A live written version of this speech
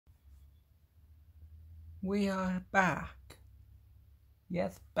We are back.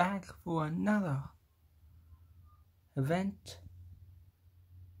 Yes, back for another event.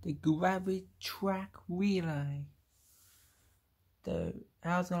 The Gravitrax relay. So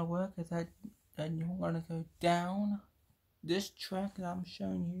how it's gonna work is that you're gonna go down this track that I'm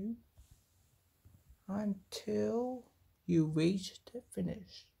showing you until you reach the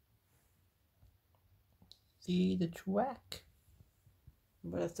finish. See the track?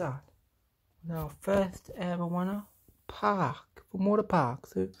 Let's start. Now, first ever winner, Park from Water Park.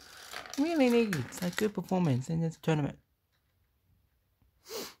 So really needs a good performance in this tournament.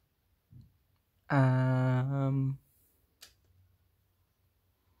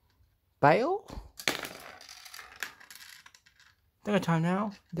 Bale? Third time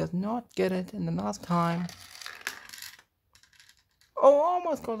now. Does not get it in the last time. Oh,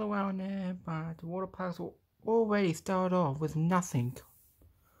 almost got around there, but the Water Parks will already start off with nothing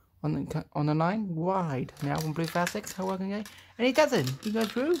on the line wide. Now from Blue Fast 6, how working again? And he doesn't. He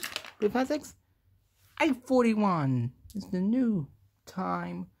goes through. Blue Fast 6, 8:41. It's the new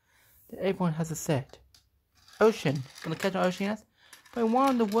time that everyone has a set. Ocean. Gonna catch an Oceanus. But one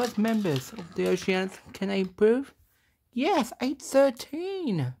of the worst members of the Oceanus. Can they improve? Yes,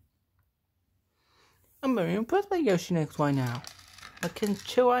 8:13. I'm very impressed by the Oceanus right now. But can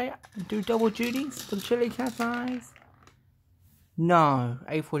Chile do double duties for the Chile Cat's eyes? No,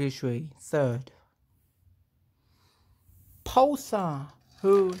 8:43, third. Pulsar,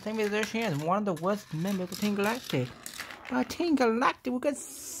 who, same as Oceanus, one of the worst members of Team Galactic. But Team Galactic will get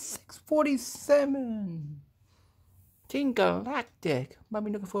 6:47. Team Galactic might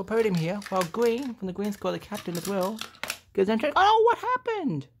be looking for a podium here, while Green, from the Green squad, the captain as well, goes on track. Oh, what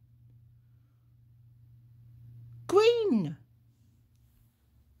happened? Green!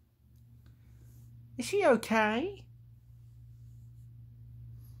 Is she okay?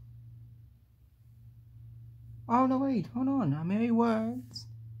 Oh no, wait, hold on, I'm hearing words.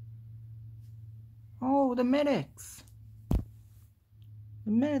 Oh, the medics!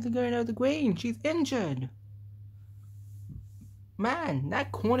 The medics are going over the Green, she's injured! Man,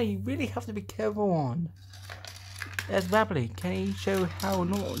 that corner you really have to be careful on. There's Rapley. Can he show how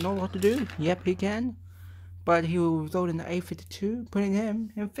know what to do? Yep, he can. But he will result in the 8:52, putting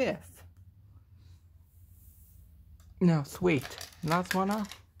him in 5th. Now, sweet. Last runner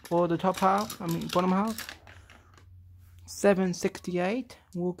for the top half, bottom half. 7:68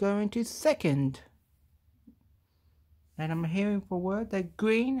 will go into 2nd. And I'm hearing for word that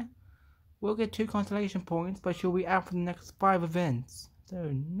Green will get 2 consolation points, but she'll be out for the next 5 events.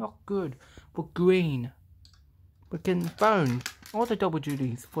 So, not good for Green. But can phone all the double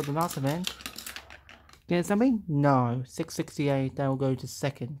duties for the last event. Get something? No. 6:68, that will go to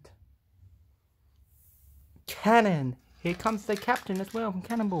 2nd. Cannon. Here comes the captain as well from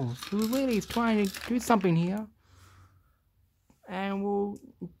Cannonballs, who really is trying to do something here. And will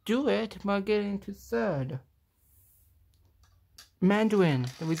do it by getting to 3rd. Mandarin,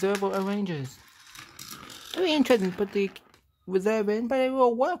 the reserve arrangers. Very interesting to put the reserve in, but it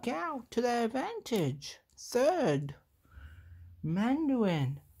will work out to their advantage. 3rd.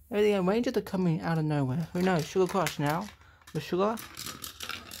 Mandarin. The arrangers are coming out of nowhere. Who knows? Sugar Crush now. The Sugar?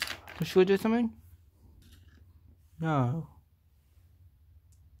 Will Sugar do something? No.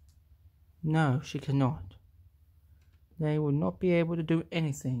 No, she cannot. They will not be able to do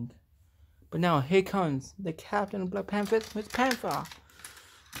anything. But now, here comes the captain of Black Panthers, Miss Panther.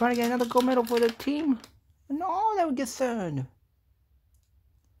 Trying to get another gold medal for the team. No, they would get 3rd.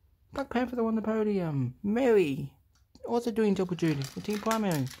 Black Panthers are on the podium. Mary, also doing double duty for Team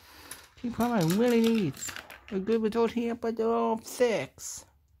Primary. Team Primary really needs a good result here, but they're all 6.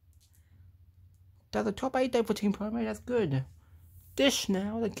 That's the top 8 though for Team Primary, that's good. Dish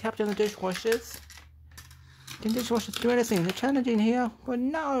now, the captain of the dishwashers. Can dishwashers do anything? They're challenging here, but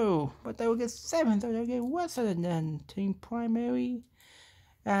no. But they will get 7th, so they'll get worse than Team Primary.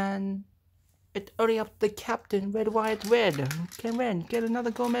 And it's only up to the captain, Red, White, Red. Can Red get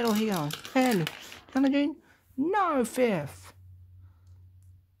another gold medal here? Red, challenging? No, 5th.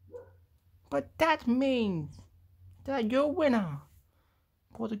 But that means that your winner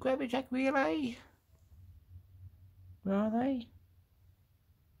for the Gravitrax relay, where are they?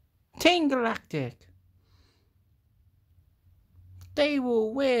 Team Galactic. They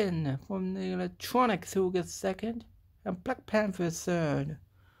will win from the Electronics, who will get 2nd, and Black Panther 3rd.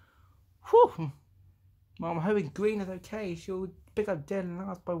 Whew. Well, I'm hoping Green is okay. She'll pick up dead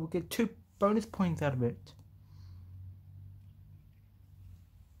last, but we'll get 2 bonus points out of it.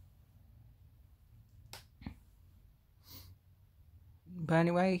 But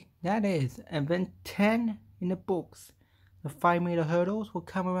anyway, that is event 10 in the books. The 5-meter hurdles will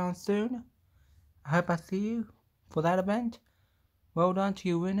come around soon. I hope I see you for that event. Well done to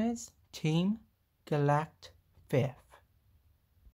you winners, Team Galactic 5th.